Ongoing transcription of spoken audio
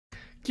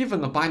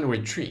Given a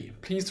binary tree,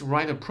 please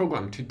write a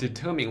program to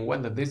determine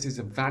whether this is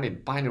a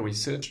valid binary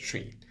search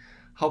tree.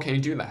 How can you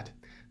do that?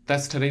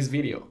 That's today's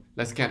video.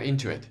 Let's get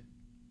into it.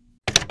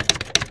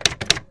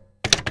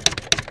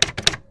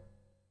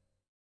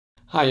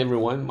 Hi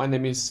everyone, my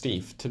name is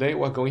Steve. Today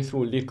we're going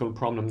through LeetCode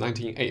problem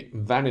 19.8,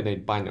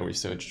 validate binary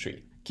search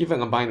tree.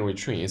 Given a binary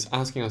tree, it's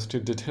asking us to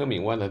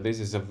determine whether this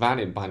is a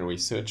valid binary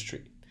search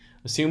tree.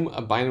 Assume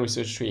a binary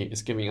search tree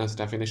is giving us a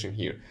definition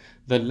here.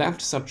 The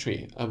left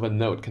subtree of a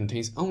node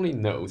contains only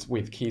nodes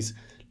with keys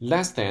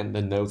less than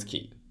the node's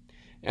key.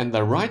 And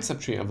the right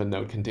subtree of a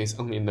node contains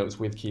only nodes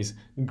with keys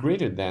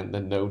greater than the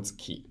node's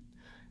key.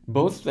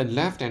 Both the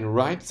left and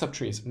right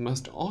subtrees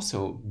must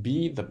also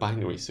be the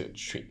binary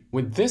search tree.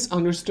 With this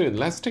understood,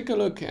 let's take a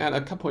look at a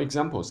couple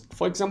examples.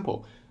 For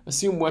example,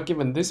 assume we're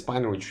given this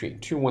binary tree,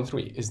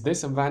 213. Is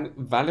this a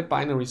valid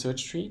binary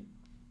search tree?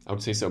 I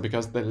would say so,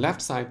 because the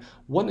left side,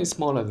 1 is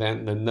smaller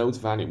than the node's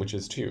value, which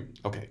is 2.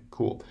 Okay,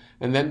 cool.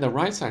 And then the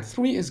right side,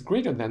 3 is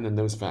greater than the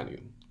node's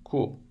value.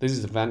 Cool. This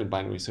is a valid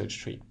binary search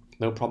tree.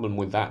 No problem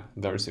with that.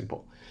 Very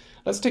simple.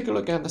 Let's take a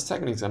look at the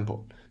second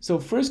example. So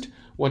first,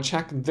 we'll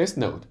check this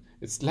node.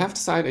 Its left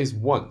side is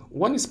 1.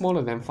 1 is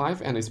smaller than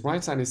 5, and its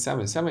right side is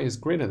 7. 7 is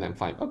greater than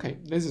 5. Okay,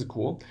 this is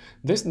cool.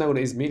 This node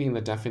is meeting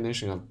the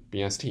definition of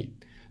BST.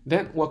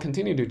 Then we'll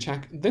continue to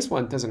check. This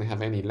one doesn't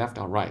have any left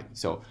or right,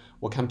 so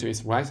we'll come to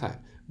its right side.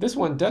 This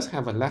one does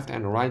have a left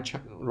and right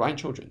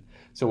children,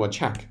 so we'll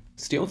check.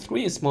 Still,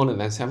 3 is smaller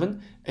than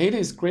 7. 8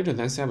 is greater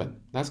than 7.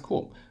 That's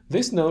cool.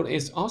 This node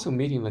is also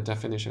meeting the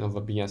definition of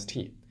a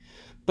BST.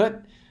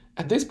 But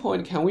at this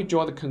point, can we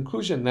draw the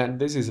conclusion that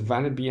this is a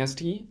valid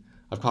BST?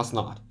 Of course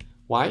not.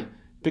 Why?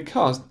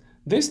 Because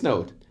this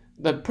node,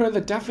 per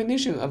the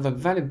definition of a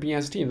valid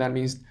BST, that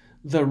means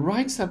the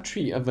right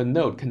subtree of a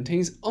node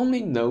contains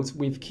only nodes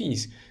with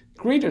keys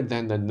greater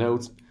than the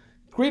node's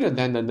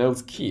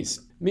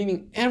keys,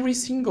 meaning every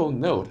single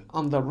node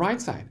on the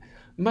right side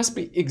must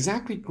be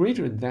exactly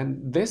greater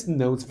than this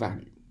node's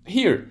value.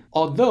 Here,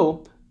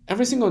 although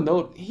every single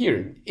node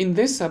here in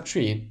this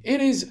subtree,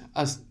 it is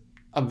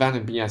a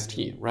valid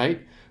BST,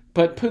 right?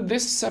 But put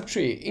this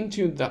subtree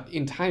into the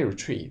entire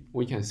tree,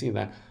 we can see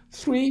that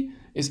 3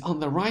 is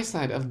on the right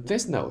side of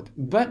this node,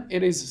 but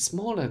it is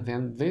smaller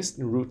than this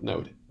root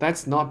node.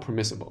 That's not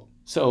permissible.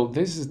 So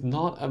this is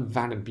not a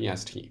valid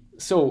BST.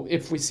 So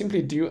if we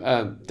simply do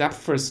a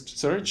depth-first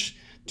search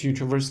to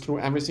traverse through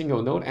every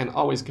single node and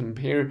always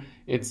compare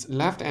its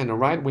left and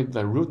right with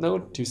the root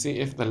node to see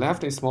if the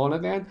left is smaller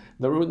than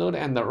the root node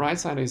and the right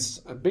side is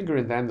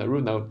bigger than the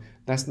root node,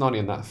 that's not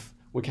enough.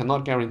 We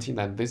cannot guarantee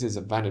that this is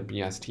a valid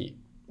BST.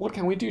 What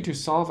can we do to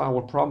solve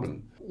our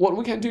problem? What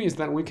we can do is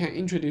that we can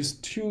introduce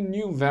two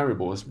new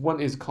variables. One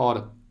is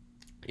called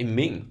a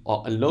min,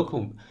 or a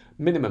local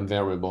minimum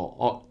variable,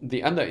 or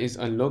the other is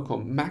a local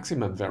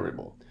maximum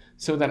variable.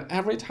 So that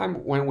every time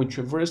when we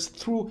traverse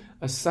through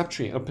a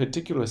subtree, a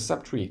particular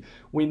subtree,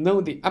 we know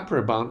the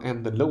upper bound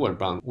and the lower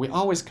bound. We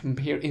always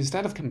compare,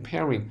 instead of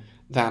comparing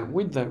that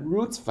with the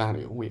root's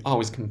value, we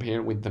always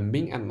compare with the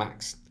min and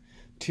max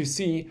to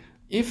see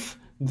if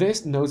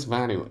this node's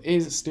value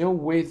is still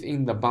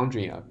within the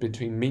boundary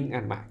between min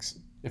and max.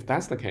 If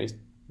that's the case,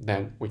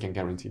 then we can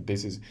guarantee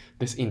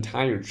this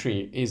entire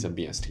tree is a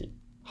BST.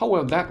 How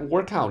will that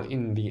work out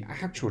in the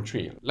actual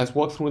tree? Let's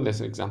walk through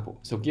this example.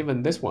 So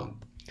given this one,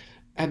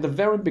 at the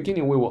very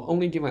beginning, we will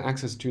only give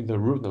access to the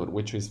root node,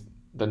 which is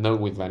the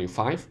node with value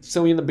 5.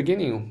 So in the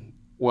beginning,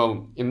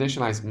 we'll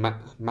initialize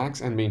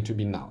max and min to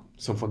be null.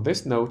 So for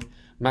this node,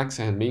 max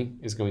and min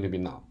is going to be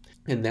null.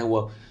 And then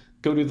we'll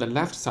go to the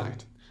left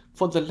side.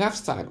 For the left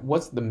side,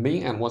 what's the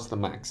min and what's the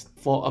max?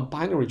 For a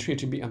binary tree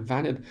to be a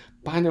valid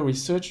binary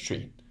search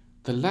tree,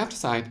 the left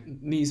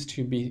side needs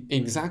to be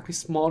exactly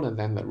smaller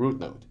than the root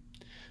node.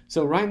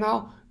 So right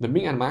now, the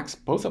min and max,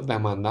 both of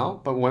them are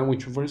null, but when we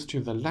traverse to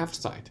the left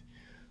side,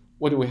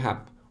 what do we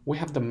have? We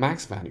have the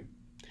max value.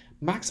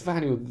 Max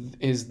value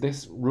is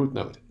this root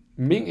node.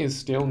 Min is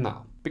still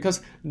null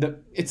because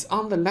it's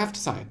on the left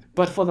side,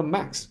 but for the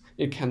max,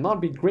 it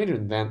cannot be greater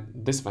than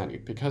this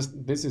value because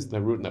this is the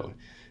root node.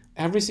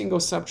 Every single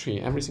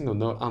subtree, every single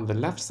node on the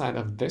left side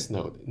of this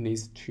node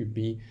needs to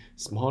be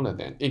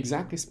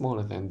exactly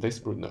smaller than this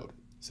root node.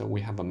 So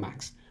we have a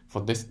max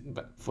for this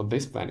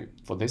value,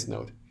 for this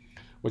node.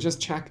 We'll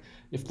just check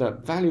if the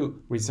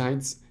value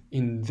resides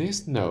in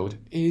this node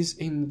is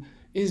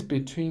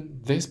between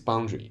this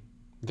boundary,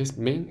 this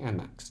min and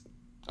max.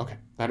 Okay,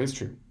 that is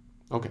true.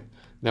 Okay,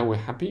 then we're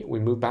happy. We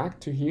move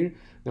back to here.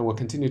 Then we'll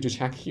continue to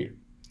check here.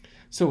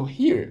 So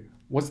here,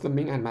 what's the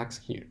min and max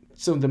here?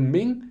 So the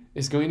min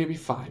is going to be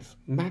 5.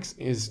 Max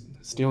is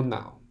still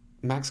null.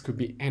 Max could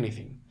be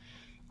anything.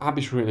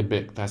 Arbitrarily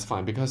big, that's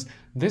fine, because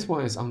this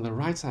one is on the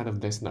right side of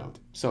this node.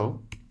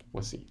 So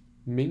we'll see.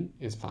 Min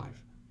is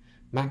 5.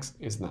 Max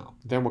is null.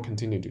 Then we'll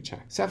continue to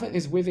check. 7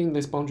 is within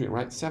this boundary,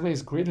 right? 7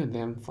 is greater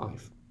than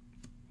 5.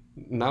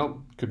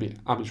 Null could be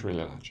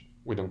arbitrarily large.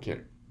 We don't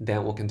care.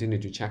 Then we'll continue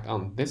to check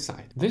on this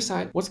side. This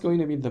side, what's going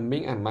to be the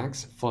min and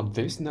max for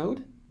this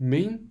node?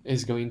 min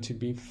is going to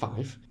be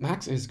 5,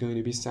 max is going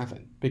to be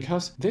 7.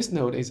 Because this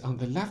node is on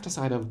the left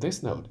side of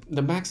this node,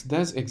 the max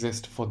does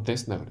exist for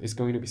this node. It's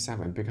going to be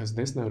 7 because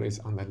this node is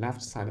on the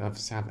left side of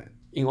 7.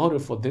 In order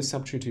for this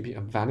subtree to be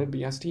a valid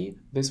BST,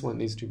 this one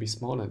needs to be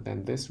smaller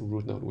than this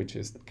root node, which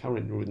is the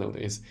current root node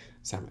is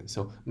 7.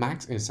 So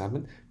max is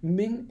 7,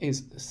 min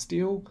is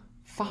still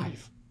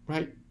 5,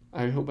 right?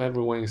 I hope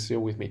everyone is still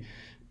with me.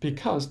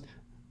 Because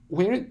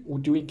where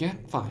do we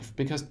get 5?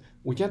 Because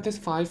we get this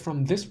 5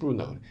 from this root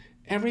node.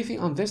 Everything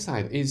on this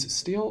side is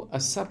still a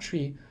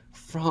subtree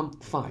from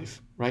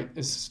 5, right?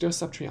 It's still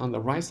subtree on the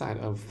right side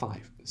of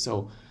 5.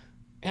 So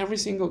every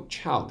single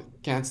child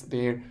gets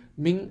their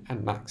min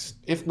and max,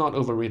 if not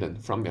overridden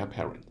from their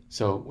parent.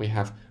 So we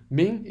have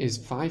min is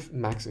 5,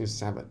 max is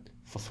 7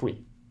 for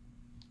 3.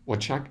 We'll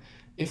check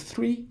if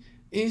 3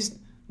 is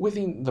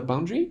within the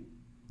boundary.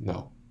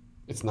 No,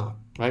 it's not,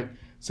 right?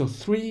 So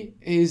 3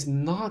 is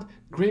not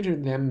greater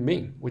than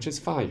min, which is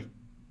 5.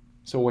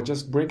 So we'll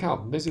just break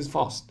out. This is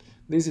false.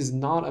 This is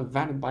not a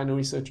valid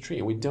binary search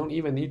tree. We don't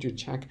even need to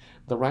check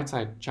the right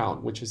side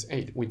child, which is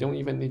 8. We don't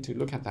even need to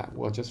look at that.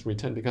 We'll just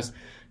return because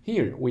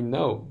here we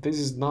know this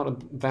is not a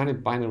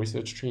valid binary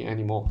search tree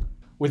anymore.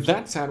 With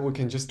that said, we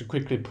can just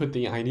quickly put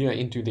the idea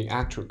into the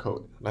actual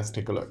code. Let's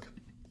take a look.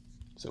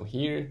 So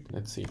here,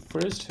 let's see.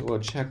 First, we'll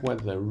check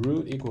whether the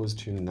root equals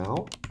to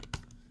null.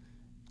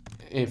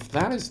 If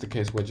that is the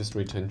case, we'll just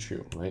return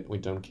true, right? We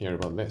don't care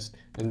about this.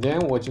 And then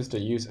we'll just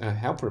use a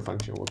helper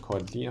function. We'll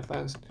call it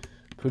DFS.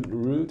 Put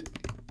root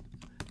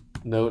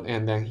node,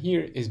 and then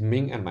here is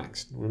min and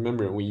max.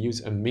 Remember, we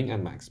use a min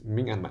and max,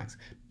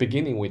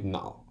 beginning with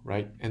null,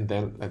 right? And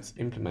then let's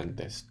implement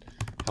this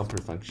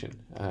helper function.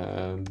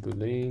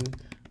 Boolean,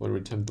 we'll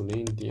return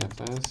boolean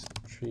DFS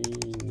tree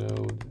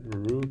node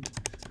root.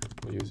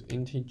 We'll use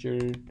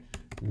integer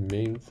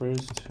min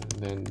first, and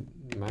then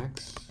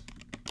max.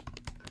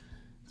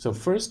 So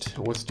first,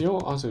 we'll still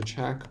also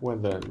check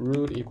whether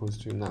root equals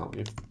to null.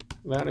 If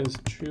that is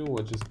true,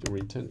 we'll just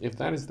return. If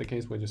that is the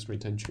case, we'll just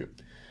return true.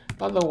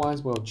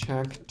 Otherwise, we'll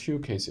check two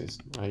cases,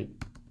 right?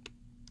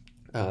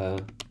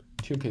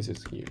 Two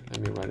cases here.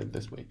 Let me write it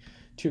this way.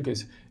 Two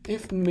cases.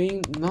 If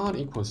min not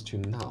equals to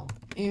null,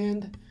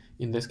 and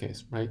in this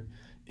case, right?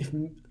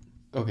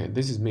 Okay,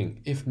 this is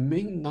min. If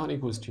min not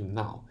equals to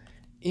null,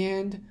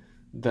 and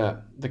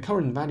the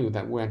current value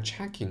that we're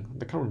checking,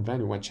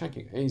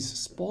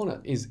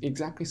 is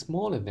exactly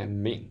smaller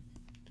than min.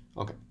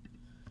 Okay.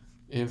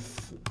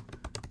 If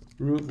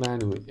root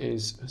value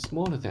is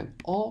smaller than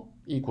or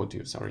equal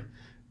to, sorry,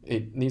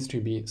 it needs to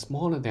be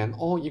smaller than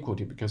or equal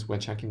to because we're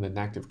checking the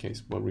negative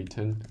case. We'll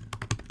return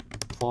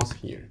false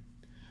here.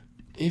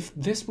 If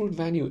this root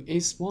value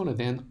is smaller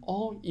than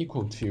or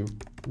equal to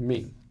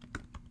min,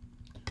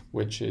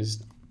 which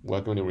is,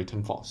 we're going to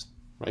return false,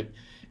 right?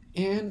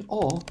 And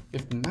or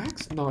if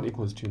max not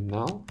equals to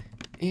null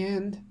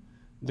and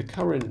the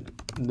current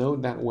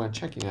node that we're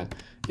checking at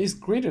is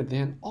greater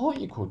than or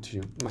equal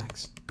to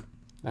max,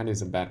 that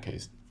is a bad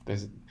case.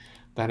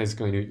 That is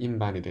going to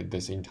invalidate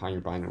this entire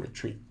binary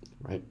tree,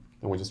 right?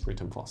 And we just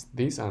return false.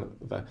 These are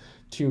the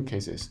two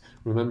cases.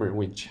 Remember,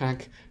 we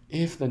check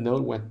if the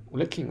node we're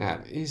looking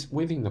at is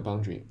within the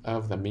boundary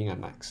of the min and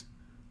max.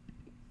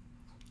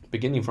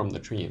 Beginning from the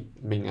tree,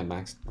 min and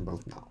max are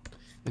both null.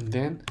 And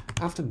then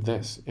after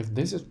this, if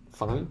this is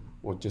fine,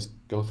 we'll just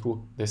go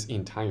through this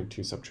entire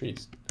two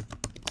subtrees.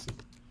 Let's see.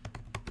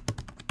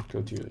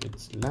 Go to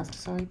its left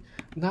side.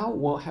 Now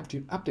we'll have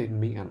to update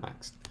min and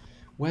max.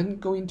 When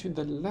going to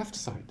the left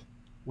side,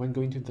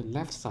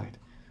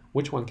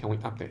 which one can we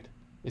update?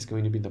 It's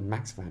going to be the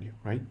max value,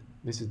 right?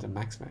 This is the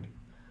max value.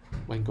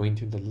 When going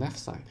to the left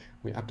side,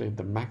 we update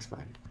the max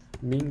value.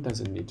 Min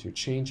doesn't need to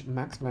change.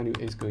 Max value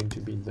is going to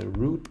be the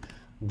root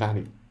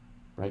value,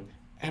 right?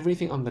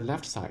 Everything on the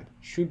left side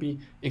should be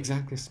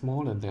exactly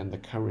smaller than the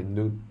current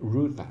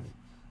root value.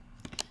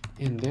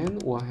 And then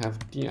we'll have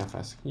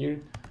DFS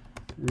here,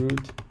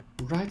 root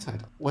right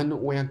side.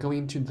 When we are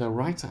going to the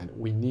right side,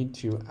 we need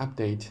to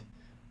update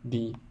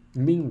the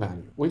min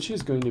value, which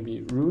is going to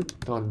be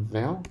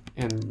root.val,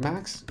 and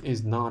max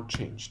is not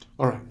changed.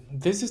 All right,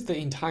 this is the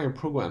entire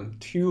program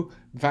to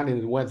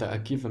validate whether a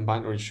given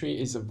binary tree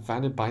is a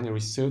valid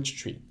binary search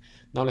tree.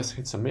 Now let's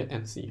hit submit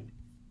and see.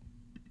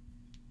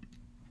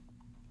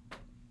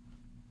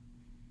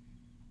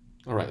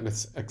 All right,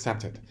 let's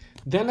accept it.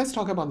 Then let's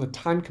talk about the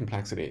time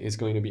complexity. It's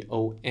going to be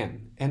O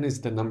n. N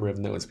is the number of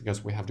nodes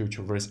because we have to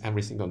traverse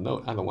every single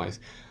node. Otherwise,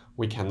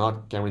 we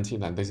cannot guarantee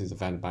that this is a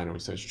valid binary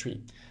search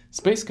tree.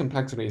 Space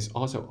complexity is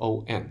also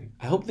O n.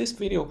 I hope this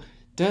video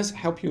does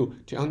help you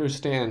to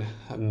understand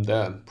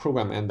the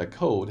program and the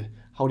code,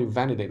 how to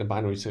validate a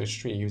binary search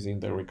tree using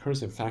the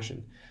recursive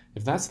fashion.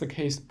 If that's the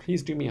case,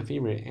 please do me a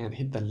favor and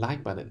hit the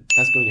like button.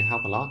 That's going to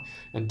help a lot.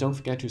 And don't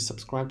forget to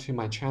subscribe to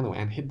my channel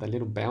and hit the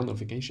little bell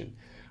notification.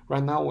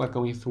 Right now, we're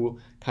going through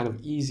kind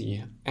of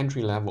easy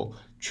entry-level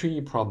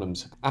tree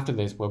problems. After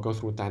this, we'll go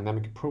through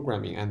dynamic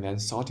programming and then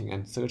sorting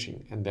and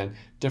searching, and then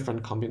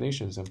different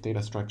combinations of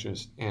data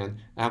structures and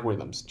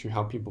algorithms to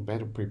help people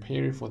better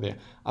prepare for their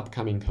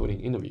upcoming coding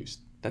interviews.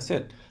 That's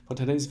it for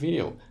today's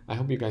video. I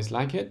hope you guys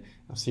like it.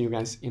 I'll see you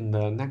guys in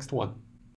the next one.